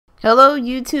Hello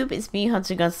YouTube, it's me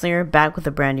Hunter Gunslinger back with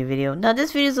a brand new video. Now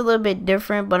this video is a little bit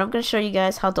different, but I'm going to show you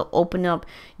guys how to open up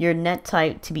your NAT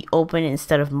type to be open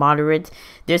instead of moderate.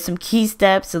 There's some key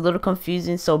steps, a little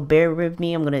confusing, so bear with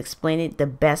me. I'm going to explain it the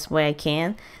best way I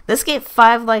can. Let's get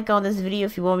 5 likes on this video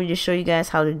if you want me to show you guys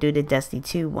how to do the Destiny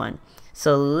 2 one.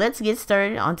 So let's get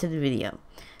started onto the video.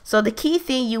 So the key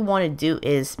thing you want to do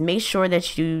is make sure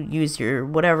that you use your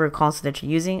whatever console that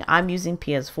you're using. I'm using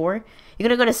PS4. You're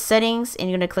going to go to settings and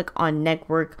you're going to click on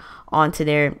network onto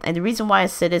there. And the reason why I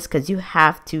said this is because you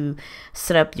have to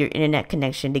set up your internet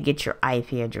connection to get your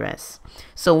IP address.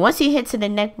 So once you hit to the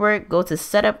network, go to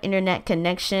setup internet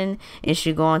connection and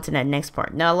should go on to that next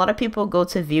part. Now a lot of people go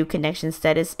to view connection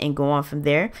status and go on from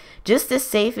there. Just to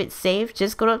save it safe,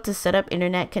 just go up to setup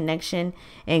internet connection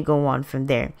and go on from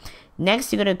there.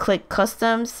 Next, you're going to click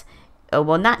customs.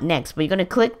 Well, not next, but you're going to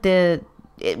click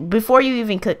before you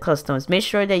even click customs, make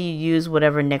sure that you use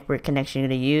whatever network connection you're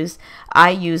going to use. I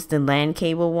use the LAN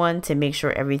cable one to make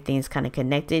sure everything's kind of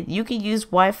connected. You can use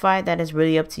Wi-Fi, that is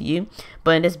really up to you.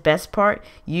 But in this best part,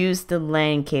 use the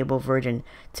LAN cable version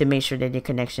to make sure that your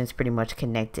connection is pretty much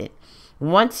connected.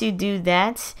 Once you do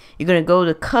that, you're going to go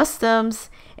to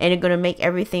customs and you're going to make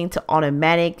everything to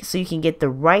automatic so you can get the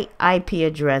right IP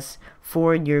address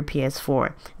for your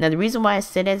PS4. Now the reason why I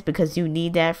said that is because you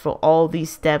need that for all these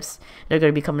steps that are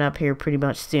going to be coming up here pretty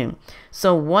much soon.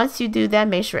 So once you do that,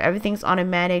 make sure everything's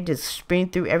automatic. Just spring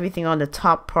through everything on the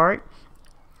top part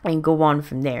and go on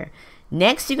from there.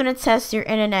 Next, you're going to test your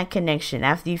internet connection.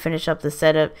 After you finish up the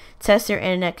setup, test your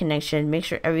internet connection. Make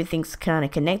sure everything's kind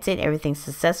of connected, everything's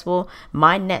successful.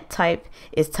 My NAT type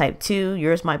is type 2.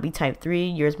 Yours might be type 3.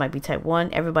 Yours might be type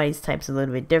 1. Everybody's type's a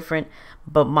little bit different,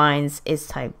 but mine's is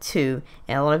type 2.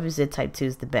 And a lot of people said type 2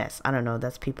 is the best. I don't know.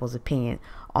 That's people's opinion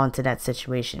onto that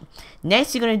situation.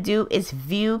 Next, you're going to do is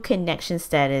view connection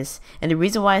status. And the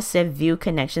reason why I said view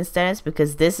connection status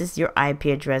because this is your IP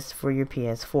address for your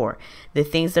PS4. The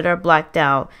things that are blacked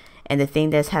out and the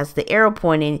thing that has the arrow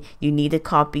pointing, you need to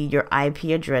copy your IP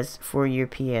address for your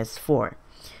PS4.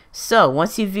 So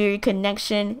once you view your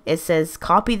connection, it says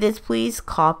copy this, please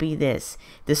copy this.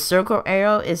 The circle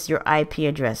arrow is your IP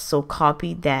address, so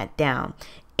copy that down.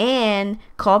 And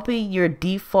copy your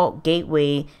default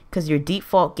gateway because your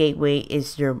default gateway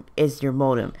is your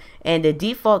modem. And the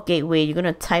default gateway, you're going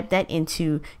to type that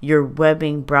into your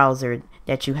webbing browser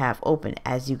that you have open.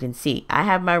 As you can see, I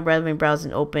have my webbing browser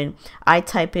open. I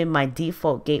type in my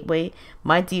default gateway.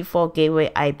 My default gateway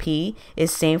IP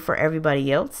is same for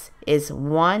everybody else. Is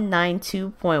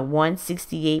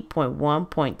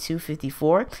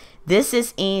 192.168.1.254. This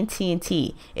is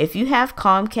AT&T. If you have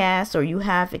Comcast or you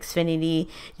have Xfinity,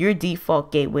 your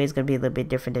default gateway is going to be a little bit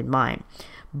different than mine.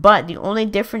 But the only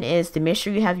difference is to make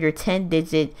sure you have your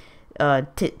 10-digit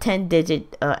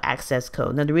access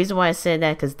code. Now the reason why I said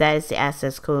that because that is the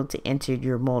access code to enter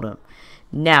your modem.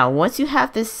 Now once you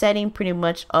have this setting pretty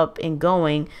much up and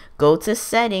going, go to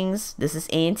settings. This is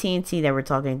AT&T that we're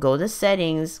talking. Go to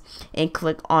settings and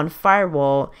click on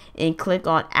firewall and click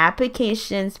on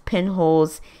applications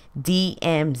pinholes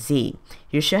DMZ.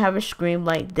 You should have a screen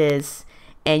like this.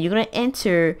 And you're going to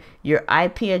enter your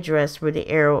IP address where the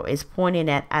arrow is pointing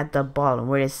at the bottom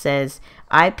where it says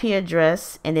IP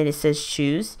address and then it says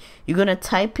choose. You're going to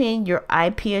type in your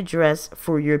IP address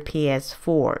for your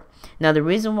PS4. Now the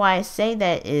reason why I say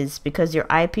that is because your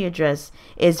IP address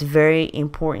is very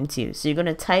important to you. So you're going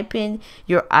to type in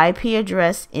your IP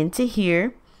address into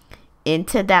here,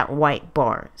 into that white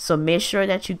bar. So make sure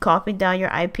that you copy down your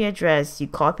IP address, you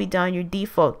copy down your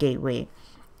default gateway.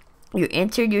 You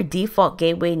enter your default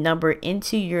gateway number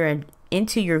into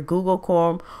your Google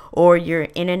Chrome or your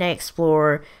Internet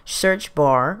Explorer search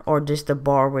bar, or just the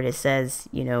bar where it says,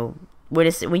 you know,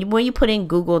 when you put in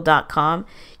google.com,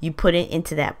 you put it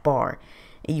into that bar.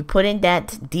 And you put in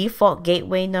that default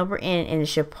gateway number in, and it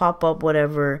should pop up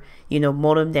whatever, you know,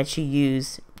 modem that you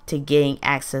use to getting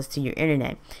access to your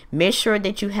internet. Make sure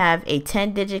that you have a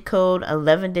 10-digit code,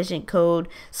 11-digit code,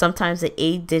 sometimes an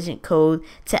 8-digit code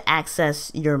to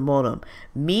access your modem.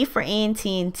 Me for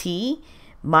AT&T,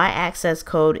 my access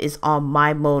code is on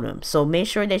my modem. So make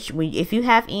sure that if you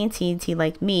have AT&T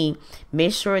like me,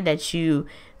 make sure that you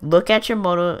look at your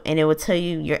modem and it will tell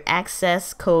you your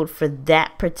access code for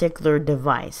that particular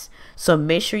device. So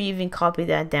make sure you even copy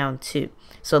that down too.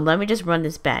 So let me just run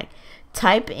this back.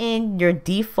 Type in your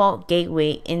default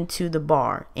gateway into the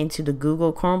bar, into the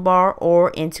Google Chrome bar or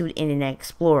into the Internet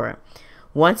Explorer.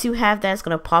 Once you have that, it's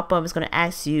going to pop up. It's going to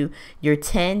ask you your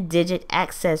 10-digit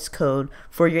access code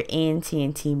for your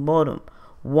AT&T modem.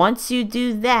 Once you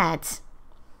do that,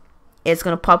 it's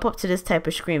going to pop up to this type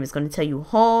of screen. It's going to tell you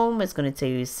home. It's going to tell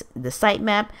you the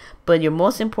sitemap. But you're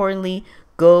most importantly,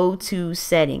 go to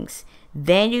settings.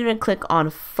 Then you're going to click on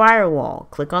firewall.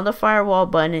 Click on the firewall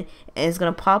button, and it's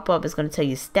going to pop up. It's going to tell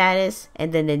you status,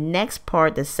 and then the next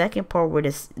part, the second part where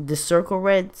the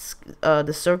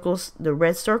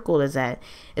red circle is at,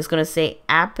 it's going to say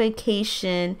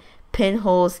application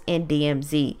pinholes and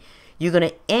DMZ. You're going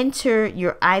to enter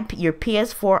your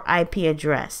PS4 IP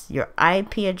address, your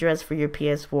IP address for your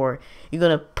PS4. You're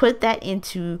going to put that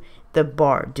into the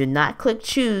bar. Do not click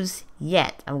choose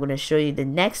yet. I'm going to show you the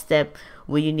next step,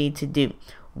 what you need to do.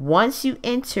 Once you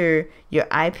enter your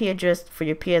IP address for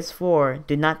your PS4,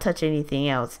 do not touch anything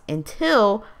else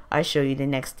until I show you the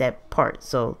next step part.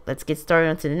 So let's get started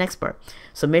on to the next part.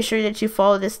 So make sure that you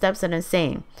follow the steps that I'm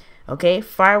saying. Okay,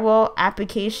 firewall,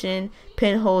 application,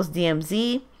 pinholes,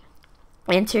 DMZ.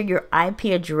 Enter your IP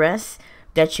address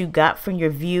that you got from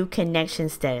your view connection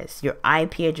status, your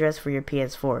IP address for your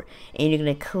PS4, and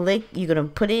you're gonna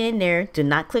put it in there. Do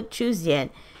not click choose yet.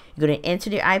 You're gonna enter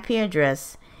the IP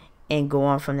address and go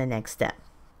on from the next step.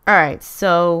 All right,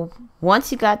 so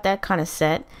once you got that kind of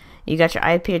set, you got your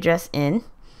IP address in,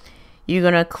 you're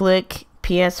gonna click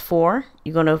PS4.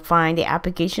 You're gonna find the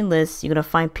application list. You're gonna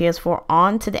find PS4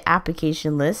 onto the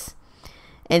application list,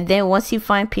 and then once you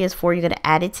find PS4, you're gonna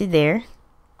add it to there.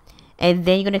 And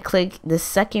then you're going to click the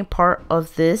second part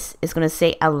of this. It's going to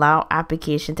say allow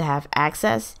application to have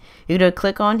access. You're going to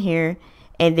click on here,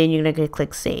 and then you're going to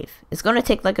click save. It's going to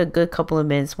take like a good couple of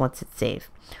minutes once it's saved.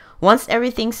 Once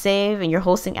everything's saved and your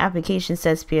hosting application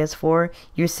says PS4,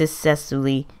 you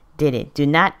successfully did it. Do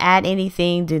not add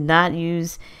anything. Do not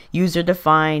use user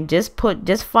defined. Just go to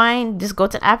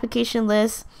the application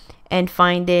list and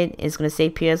find it. It's going to say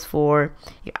PS4,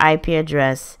 your IP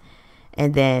address,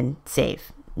 and then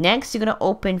save. Next, you're going to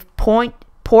open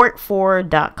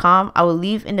port4.com. I will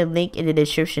leave in the link in the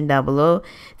description down below.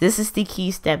 This is the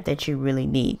key step that you really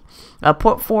need.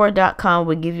 Port4.com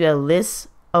will give you a list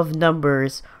of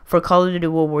numbers for Call of Duty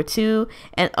World War II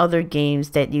and other games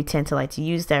that you tend to like to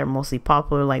use that are mostly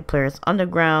popular, like Players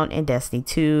Underground and Destiny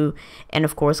 2, and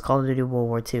of course Call of Duty World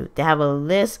War II. They have a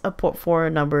list of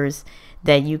port4 numbers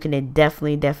that you can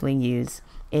definitely use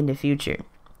in the future.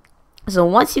 So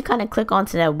once you kind of click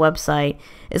onto that website,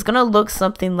 it's going to look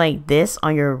something like this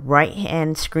on your right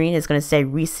hand screen. It's going to say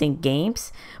recent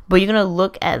games, but you're going to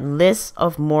look at lists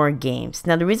of more games.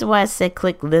 Now the reason why I said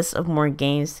click list of more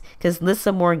games, because list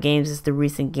of more games is the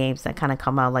recent games that kind of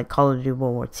come out, like Call of Duty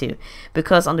World War II.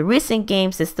 Because on the recent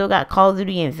games, they still got Call of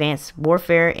Duty Advanced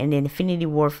Warfare and Infinity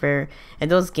Warfare,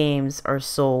 and those games are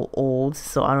so old,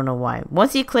 so I don't know why.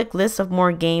 Once you click list of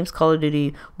more games, Call of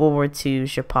Duty World War II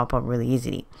should pop up really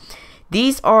easily.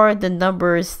 These are the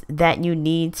numbers that you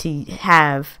need to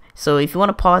have. So if you want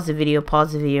to pause the video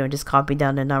and just copy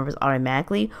down the numbers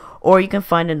automatically, or you can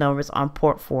find the numbers on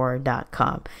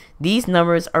port4.com. These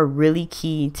numbers are really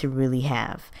key to really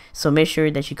have. So make sure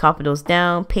that you copy those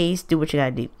down, paste, do what you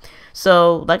gotta do.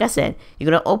 So like I said, you're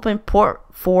gonna open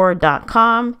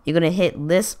port4.com. You're gonna hit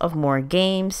list of more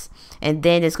games, and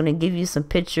then it's gonna give you some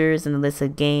pictures and a list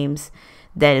of games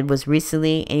that it was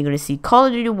recently, and you're going to see Call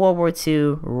of Duty World War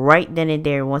II right then and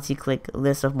there. Once you click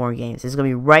list of more games, it's going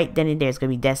to be right then and there. It's going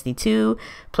to be Destiny 2,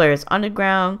 Players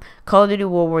Underground, Call of Duty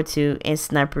World War II, and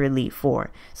Sniper Elite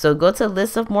 4. So go to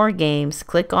list of more games,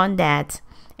 click on that,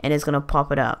 and it's going to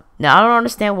pop it up. Now I don't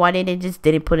understand why they just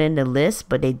didn't put it in the list,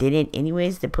 but they didn't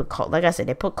anyways. They put, like I said,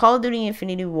 they put Call of Duty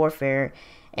Infinity Warfare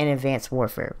and Advanced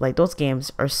Warfare. Like, those games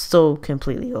are so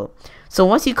completely old. So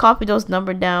once you copy those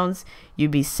number downs, you'll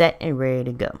be set and ready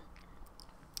to go.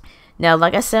 Now,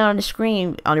 like I said on the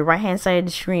screen, on the right hand side of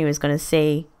the screen, it's going to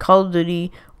say Call of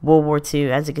Duty World War II.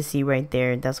 As you can see right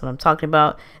there, that's what I'm talking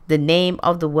about. The name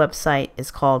of the website is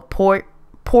called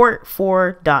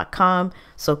port4.com.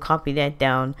 So copy that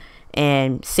down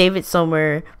and save it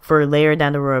somewhere for later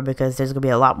down the road, because there's going to be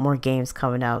a lot more games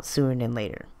coming out sooner than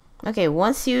later. Okay,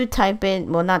 once you type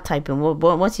in, well, not type in,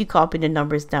 but once you copy the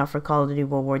numbers down for Call of Duty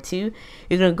World War II,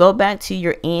 you're going to go back to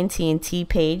your AT&T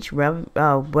page, web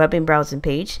and browsing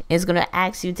page. It's going to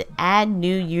ask you to add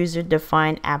new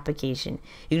user-defined application.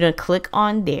 You're going to click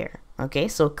on there. Okay,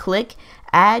 so click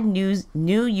add new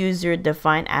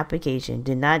user-defined application.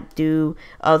 Do not do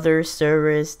other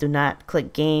servers. Do not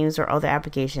click games or other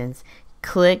applications.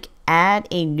 Click add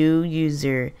a new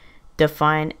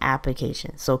user-defined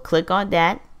application. So click on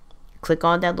that. Click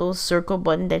on that little circle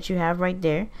button that you have right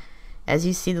there. As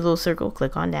you see the little circle,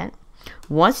 click on that.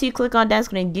 Once you click on that, it's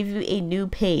going to give you a new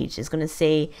page. It's going to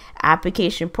say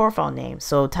application profile name.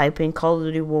 So type in Call of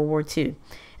Duty World War II.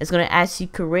 It's going to ask you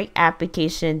correct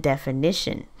application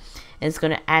definition. And it's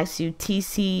going to ask you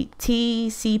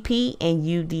TCP and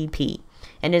UDP.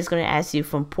 And it's going to ask you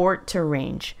from port to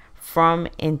range, from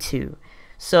and to.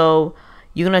 So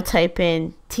you're going to type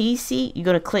in you're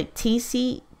going to click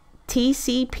TCP,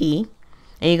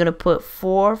 and you're going to put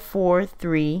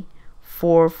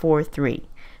 443443.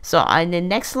 So on the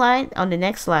next slide, I'm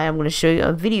going to show you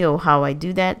a video how I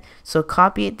do that. So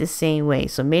copy it the same way.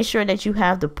 So make sure that you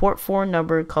have the port 4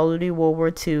 number Call of Duty World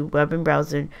War II web and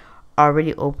browser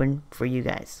already open for you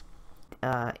guys.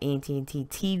 AT&T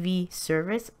TV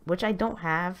service, which I don't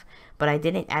have, but I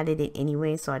didn't add it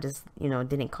anyway, so I just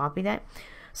didn't copy that.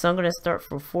 So I'm going to start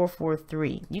for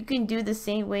 443. You can do the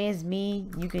same way as me.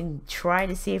 You can try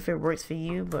to see if it works for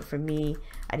you, but for me,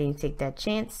 I didn't take that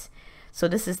chance. So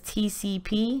this is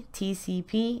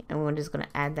TCP, and we're just going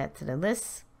to add that to the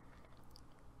list.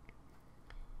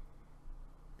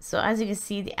 So as you can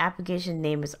see, the application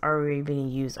name is already being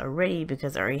used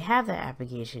because I already have that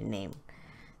application name.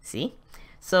 See?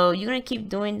 So you're going to keep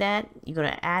doing that. You're going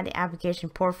to add the application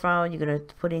profile. You're going to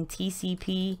put in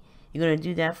TCP. You're going to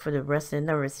do that for the rest of the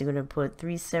numbers. So you're going to put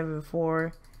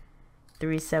 374,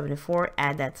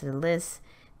 add that to the list.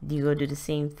 You're going to do the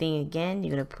same thing again.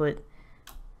 You're going to put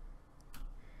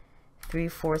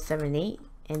 3478,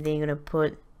 and then you're going to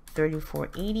put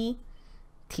 3480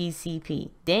 TCP.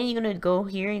 Then you're going to go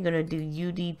here, you're going to do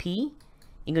UDP.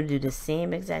 You're going to do the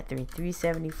same exact thing,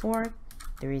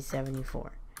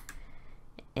 374,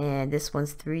 and this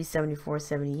one's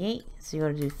 374.78, so you're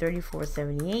going to do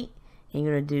 3478, and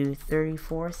you're going to do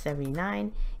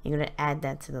 3479. You're going to add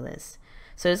that to the list.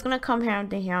 So it's going to come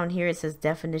down here, it says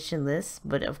definition list,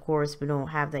 but of course we don't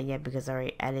have that yet because I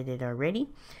already added it already.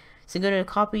 So you're going to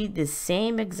copy the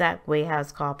same exact way how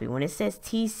it's copied. When it says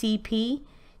TCP,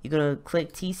 you're going to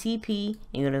click TCP,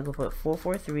 and you're going to go put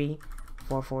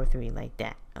 443 like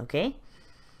that. Okay?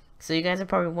 So you guys are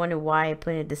probably wondering why I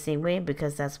put it the same way,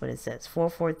 because that's what it says.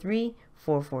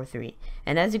 443.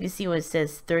 And as you can see, when it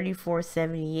says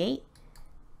 3478,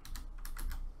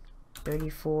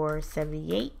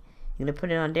 you're going to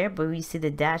put it on there, but when you see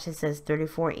the dash, it says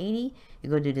 3480, you're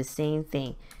going to do the same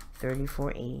thing.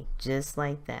 3480, just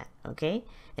like that. Okay,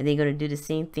 and then you're going to do the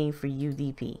same thing for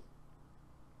UDP,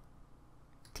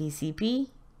 TCP,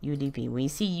 UDP. When you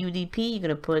see UDP, you're going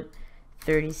to put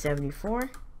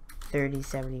 3074,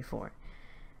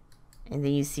 and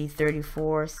then you see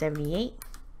 3478,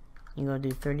 you're going to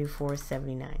do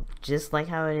 3479, just like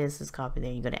how it is copied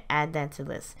there. You're going to add that to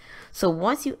list. So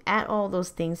once you add all those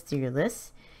things to your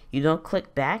list, you don't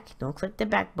click back, don't click the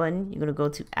back button. You're going to go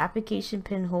to application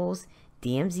pinholes,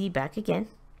 DMZ, back again.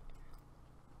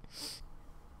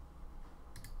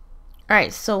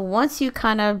 Alright, so once you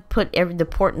kind of put the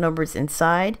port numbers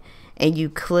inside and you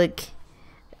click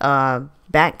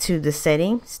back to the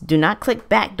settings, do not click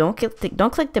back. Don't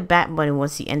click the back button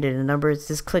once you enter the numbers.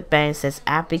 Just click back. It says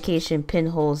application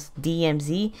pinholes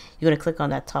DMZ. You're going to click on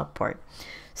that top part.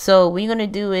 So what you're going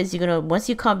to do is once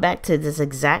you come back to this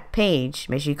exact page,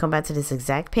 make sure you come back to this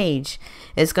exact page.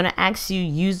 It's going to ask you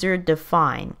user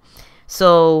define.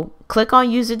 So click on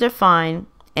user define,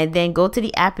 and then go to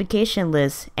the application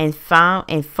list and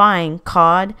find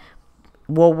COD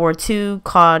World War II,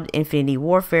 COD Infinity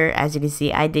Warfare. As you can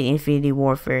see, I did Infinity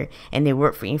Warfare, and they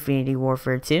work for Infinity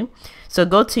Warfare too. So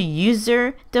go to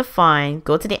user define,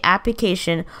 go to the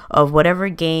application of whatever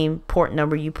game port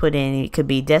number you put in. It could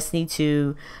be Destiny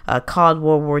 2, COD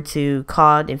World War II,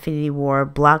 COD Infinity War,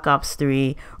 Black Ops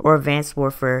 3, or Advanced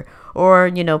Warfare,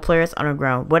 or Players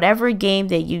Underground. Whatever game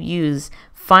that you use,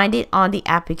 find it on the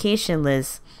application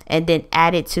list and then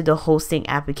add it to the hosting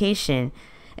application.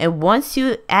 And once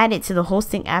you add it to the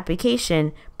hosting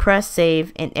application, press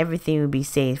save, and everything will be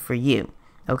saved for you.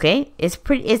 Okay, it's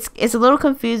a little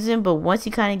confusing, but once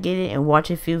you kind of get it and watch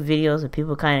a few videos of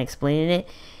people kind of explaining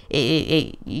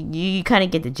it, you kind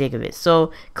of get the jig of it.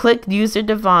 So click user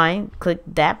define, click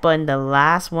that button, the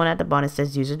last one at the bottom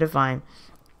says user define.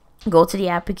 Go to the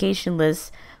application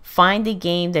list, find the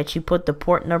game that you put the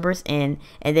port numbers in,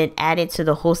 and then add it to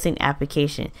the hosting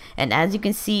application. And as you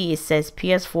can see, it says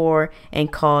PS4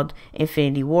 and COD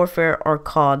Infinity Warfare or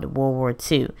COD World War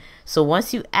II. So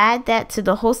once you add that to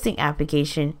the hosting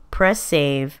application, press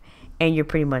save, and you're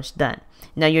pretty much done.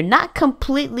 Now you're not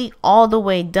completely all the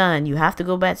way done. You have to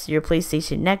go back to your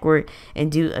PlayStation Network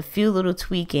and do a few little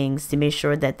tweakings to make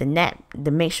sure that the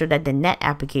NAT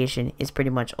application is pretty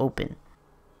much open.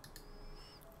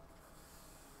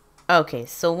 Okay,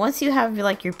 so once you have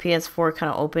like your PS4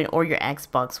 kind of open, or your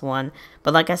Xbox One,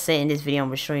 but like I said in this video, I'm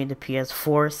going to show you the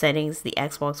PS4 settings, the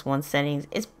Xbox One settings.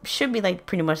 It should be like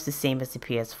pretty much the same as the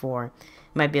PS4. It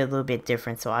might be a little bit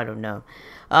different, so I don't know.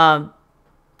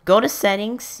 Go to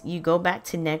settings, you go back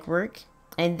to network,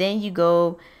 and then you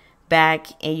go back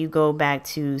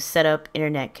to set up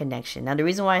internet connection. Now the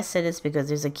reason why I said this is because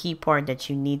there's a key part that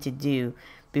you need to do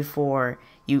before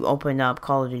you open up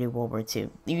Call of Duty World War II.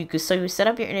 So you set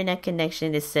up your internet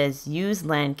connection. It says use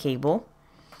LAN cable.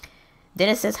 Then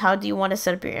it says how do you want to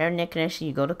set up your internet connection.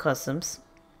 You go to customs.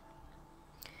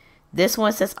 This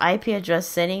one says IP address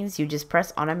settings. You just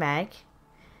press automatic.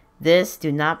 This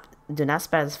do not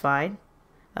specify.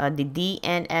 The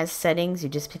DNS settings, you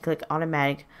just click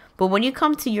automatic. But when you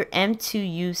come to your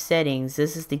M2U settings,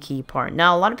 this is the key part.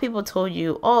 Now, a lot of people told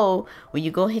you, oh, when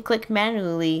you go click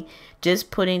manually,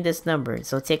 just put in this number.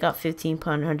 So take out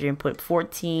 1500 and put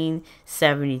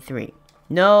 1473.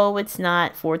 No, it's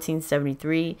not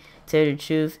 1473. To tell you the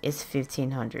truth, it's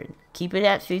 1500. Keep it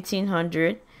at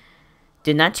 1500.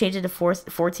 Do not change it to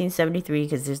 1473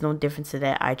 because there's no difference to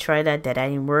that. I tried that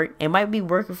didn't work. It might be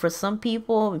working for some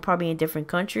people, probably in different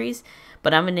countries,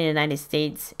 but I'm in the United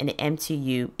States and the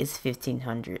M2U is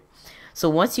 1500. So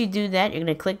once you do that, you're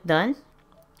going to click done,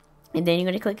 and then you're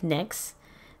going to click next.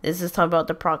 This is talking about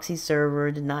the proxy server,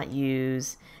 do not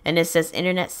use, and it says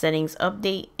internet settings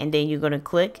update, and then you're going to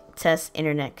click test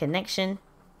internet connection.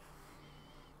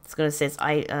 It's going to say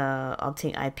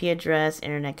obtain IP address,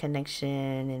 internet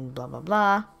connection, and blah, blah,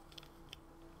 blah.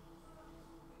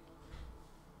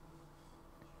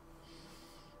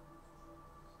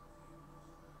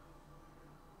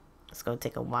 It's going to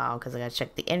take a while because I got to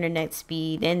check the internet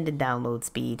speed and the download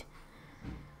speed.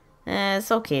 It's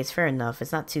okay. It's fair enough.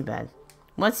 It's not too bad.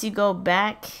 Once you go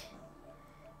back,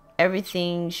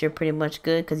 everything should pretty much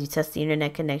good because you test the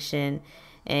internet connection.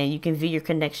 And you can view your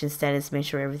connection status, make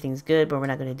sure everything's good, but we're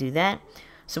not going to do that.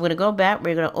 So we're going to go back.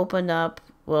 We're going to open up.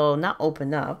 Well, not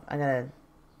open up. I got to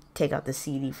take out the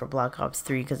CD for Black Ops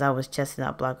 3 because I was testing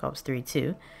out Black Ops 3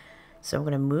 too. So I'm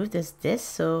going to move this.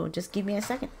 So just give me a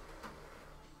second.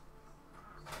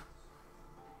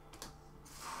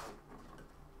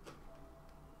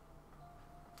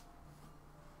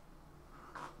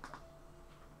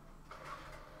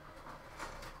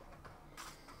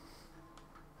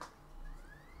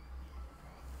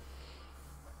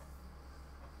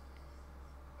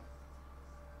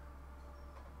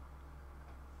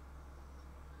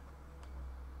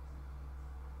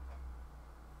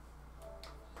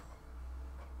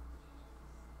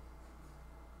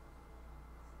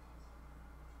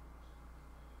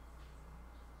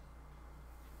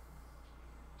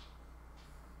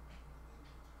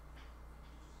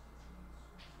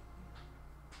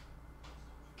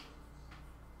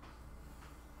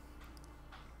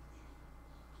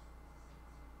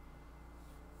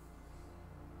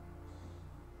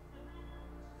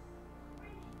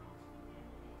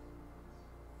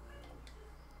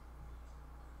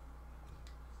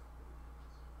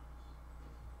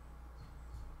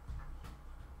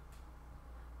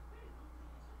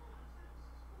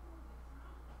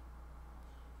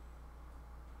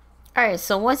 Alright,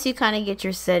 so once you kind of get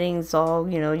your settings all,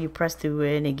 you press through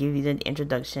it and it gives you the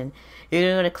introduction,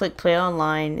 you're going to click play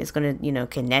online. It's going to,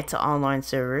 connect to online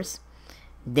servers.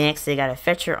 Next, they got to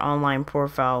fetch your online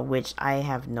profile, which I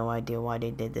have no idea why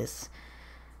they did this.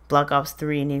 Black Ops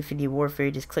 3 and Infinity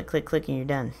Warfare, just click, click, click, and you're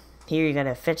done. Here, you got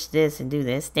to fetch this and do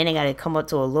this. Then they got to come up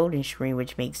to a loading screen,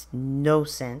 which makes no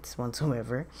sense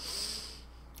whatsoever.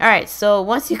 Alright, so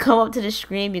once you come up to the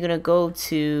screen, you're going to go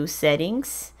to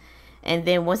settings. And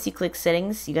then once you click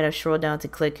settings, you got to scroll down to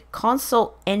click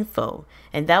console info.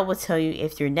 And that will tell you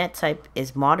if your net type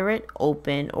is moderate,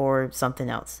 open, or something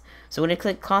else. So when I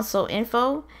click console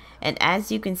info, and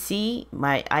as you can see,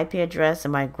 my IP address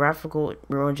and my graphical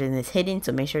origin is hidden.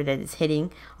 So make sure that it's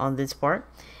hidden on this part.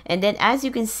 And then as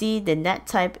you can see, the net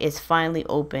type is finally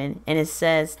open. And it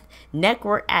says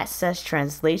network access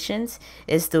translations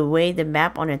is the way to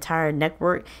map on the entire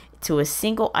network to a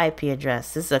single IP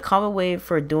address. This is a common way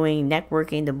for doing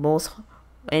networking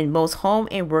in most home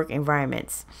and work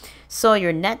environments. So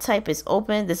your net type is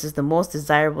open. This is the most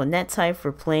desirable net type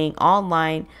for playing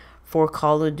online for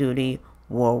Call of Duty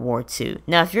World War II.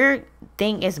 Now, if your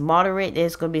thing is moderate,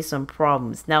 there's going to be some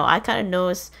problems. Now, I kind of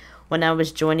noticed when I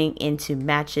was joining into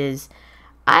matches,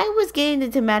 I was getting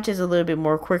into matches a little bit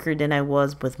more quicker than I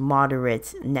was with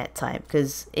moderate net type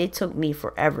because it took me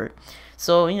forever.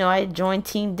 So, I joined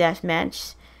Team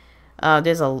Deathmatch.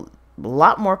 There's a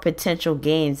lot more potential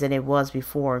games than it was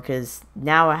before because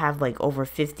now I have like over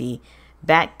 50.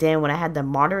 Back then when I had the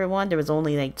moderate one, there was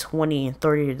only like 20 and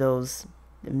 30 of those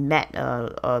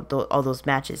all those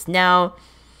matches. Now,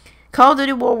 Call of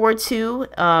Duty World War II,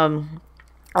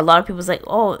 a lot of people's like,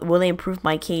 oh, will it improve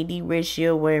my KD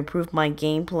ratio? Will it improve my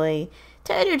gameplay?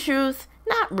 Tell you the truth,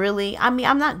 not really. I mean,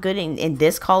 I'm not good in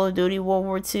this Call of Duty World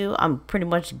War II. I'm pretty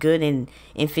much good in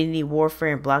Infinity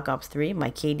Warfare and Black Ops 3. My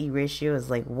KD ratio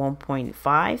is like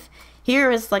 1.5.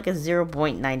 Here it's like a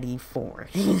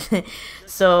 0.94.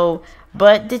 So,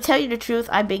 but to tell you the truth,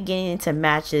 I've been getting into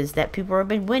matches that people have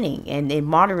been winning, and in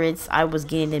moderates I was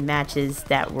getting in matches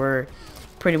that were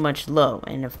pretty much low.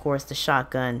 And of course the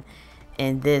shotgun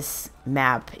in this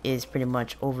map is pretty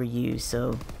much overused,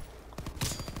 so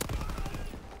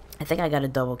I think I got a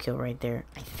double kill right there.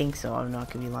 I think so. I don't know, I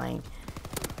could be lying.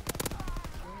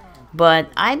 But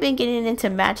I've been getting into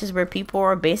matches where people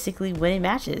are basically winning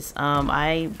matches.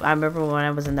 I remember when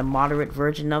I was in the moderate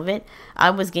version of it, I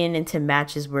was getting into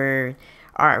matches where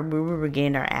we were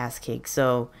getting our ass kicked.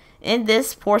 So in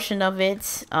this portion of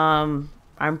it, I'm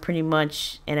pretty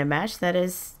much in a match that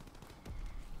is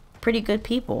pretty good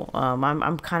people.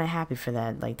 I'm kind of happy for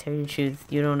that. Like, tell you the truth,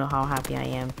 you don't know how happy I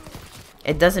am.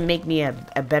 It doesn't make me a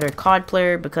better COD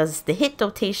player, because the hit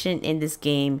rotation in this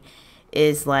game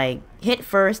is like hit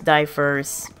first, die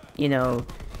first. You know,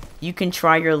 you can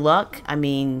try your luck. I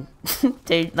mean,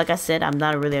 like I said, I'm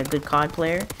not really a good COD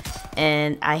player,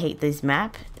 and I hate this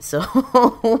map. So,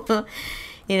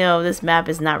 you know, this map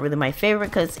is not really my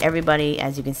favorite because everybody,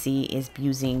 as you can see, is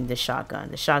using the shotgun.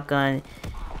 The shotgun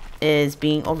is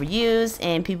being overused,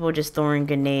 and people are just throwing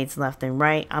grenades left and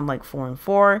right. I'm like 4 and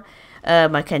 4.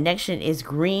 My connection is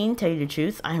green. Tell you the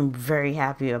truth, I am very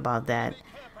happy about that.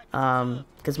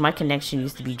 Because my connection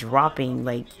used to be dropping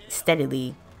like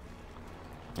steadily.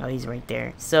 Oh, he's right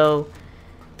there. So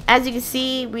as you can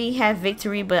see, we have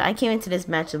victory, but I came into this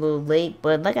match a little late.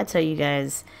 But like I tell you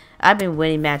guys, I've been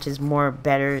winning matches more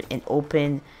better in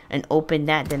open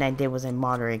NAT than I did was in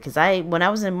moderate. Because when I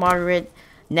was in moderate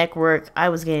network, I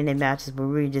was getting in matches where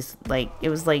we were just like, it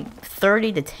was like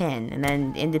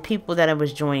 30-10, and the people that I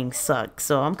was joining sucked.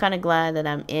 So I'm kind of glad that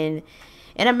I'm in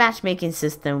a matchmaking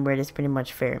system where it's pretty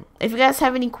much fair. If you guys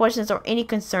have any questions or any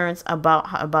concerns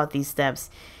about these steps,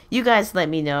 you guys let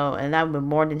me know, and I would be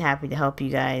more than happy to help you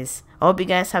guys. I hope you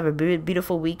guys have a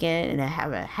beautiful weekend and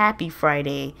have a happy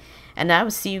Friday, and I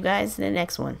will see you guys in the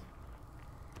next one.